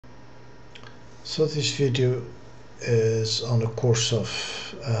So this video is on a course of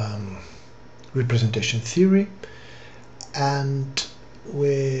representation theory, and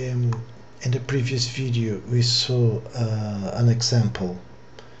in the previous video we saw an example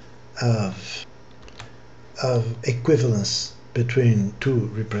of equivalence between two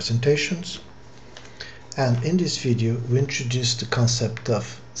representations, and in this video we introduced the concept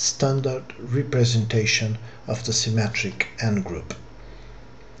of standard representation of the symmetric N group.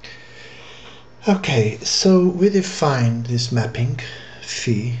 Okay, so we define this mapping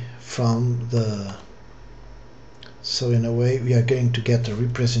phi from the, so in a way we are going to get a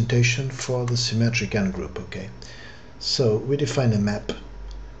representation for the symmetric N group. Okay, so we define a map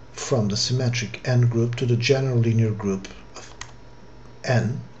from the symmetric N group to the general linear group of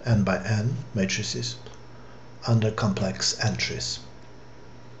N by N matrices under complex entries.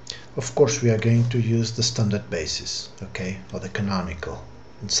 Of course we are going to use the standard basis, okay, or the canonical.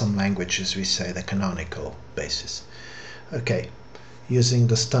 In some languages we say the canonical basis. Okay, using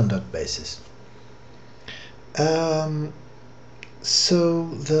the standard basis. So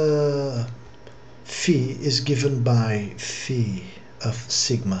the phi is given by phi of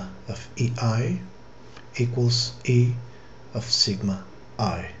sigma of EI equals E of sigma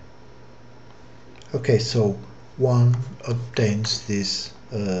I. Okay, so one obtains this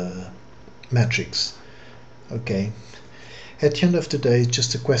matrix. Okay. At the end of the day, it's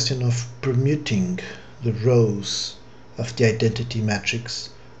just a question of permuting the rows of the identity matrix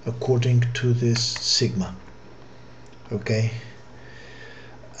according to this sigma. Okay.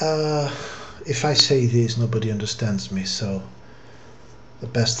 If I say this, nobody understands me, so the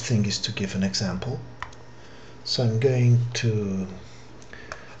best thing is to give an example. So I'm going to,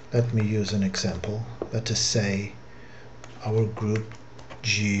 let me use an example. Let us say our group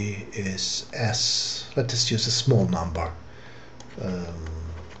G is S. Let us use a small number.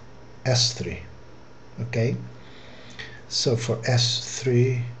 S3. Okay, so for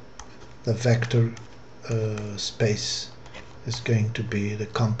S3 the vector space is going to be the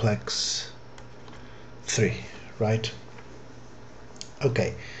complex 3, right?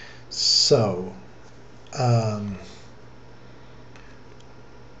 Okay, so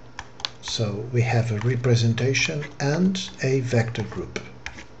so we have a representation and a vector group.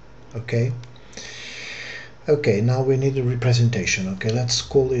 Okay. Okay, now we need a representation. Okay, let's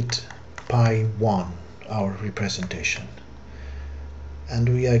call it pi1, our representation. And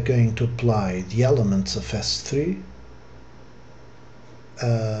we are going to apply the elements of S3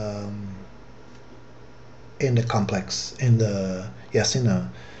 in the complex, in a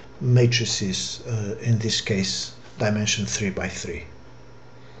matrices, in this case dimension 3 by 3.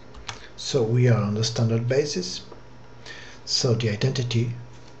 So we are on the standard basis. So the identity,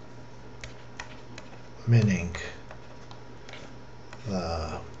 meaning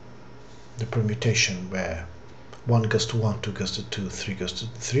the permutation where 1 goes to 1, 2 goes to 2, 3 goes to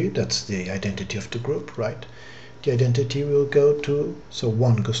 3, that's the identity of the group, right? The identity will go to, so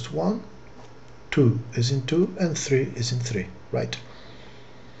 1 goes to 1, 2 is in 2, and 3 is in 3, right?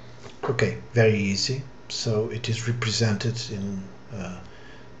 Okay, very easy. So it is represented in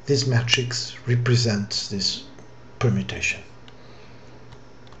this matrix represents this permutation.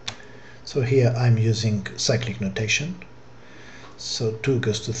 So here I'm using cyclic notation. So 2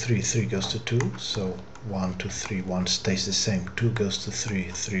 goes to 3, 3 goes to 2. So 1, 2, 3, 1 stays the same. 2 goes to 3,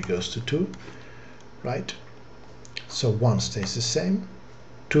 3 goes to 2. Right? So 1 stays the same.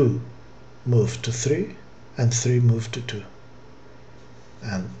 2 moved to 3, and 3 moved to 2.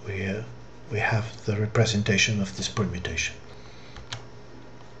 And we have the representation of this permutation.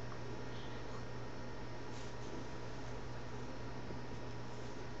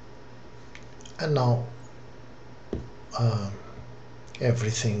 And now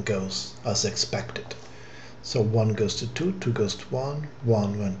everything goes as expected. So 1 goes to 2, 2 goes to 1,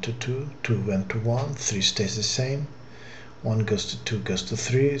 1 went to 2, 2 went to 1, 3 stays the same. 1 goes to 2 goes to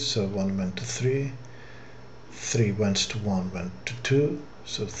 3, so 1 went to 3, 3 went to 1 went to 2,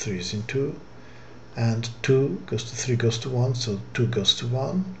 so 3 is in 2, and 2 goes to 3 goes to 1, so 2 goes to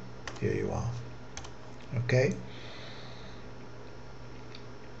 1. Here you are. Okay.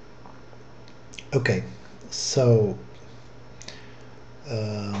 Okay, so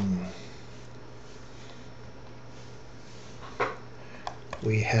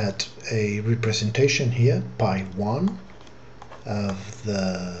we had a representation here, pi1, of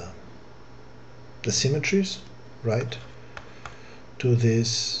the symmetries, right, to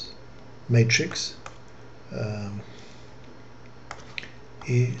this matrix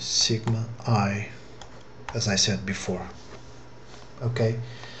E sigma I, as I said before. Okay,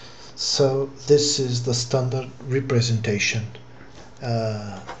 so this is the standard representation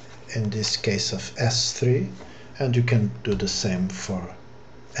in this case of S3, and you can do the same for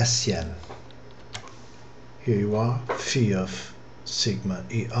Sn. Here you are, phi of sigma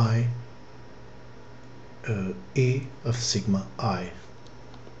ei, E of sigma I.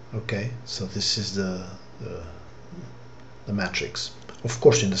 Okay, so this is the matrix. Of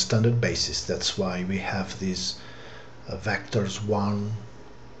course, in the standard basis, that's why we have these vectors 1,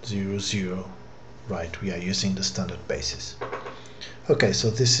 0, 0. Right, we are using the standard basis. Okay, so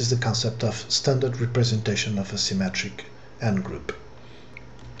this is the concept of standard representation of a symmetric n-group.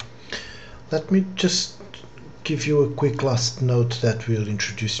 Let me just give you a quick last note that will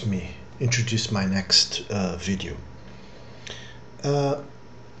introduce my next video.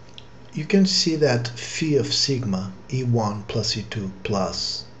 You can see that phi of sigma E1 plus E2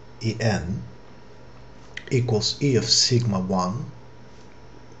 plus En equals E of sigma 1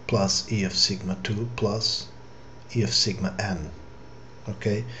 plus E of sigma 2 plus E of sigma n.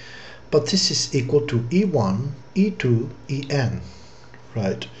 Okay, but this is equal to E1, E2, En,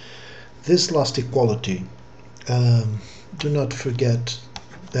 right? This last equality, do not forget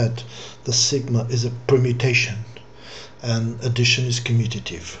that the sigma is a permutation and addition is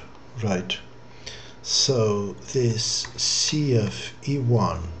commutative, right? So this C of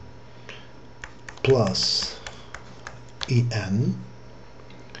E1 plus En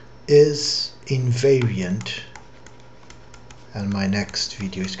is invariant, and my next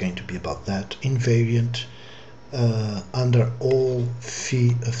video is going to be about that, invariant under all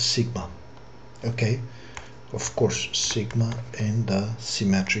phi of sigma. Okay, of course sigma in the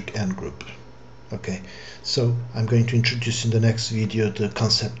symmetric n-group. Okay, so I'm going to introduce in the next video the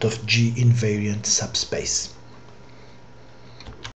concept of G invariant subspace.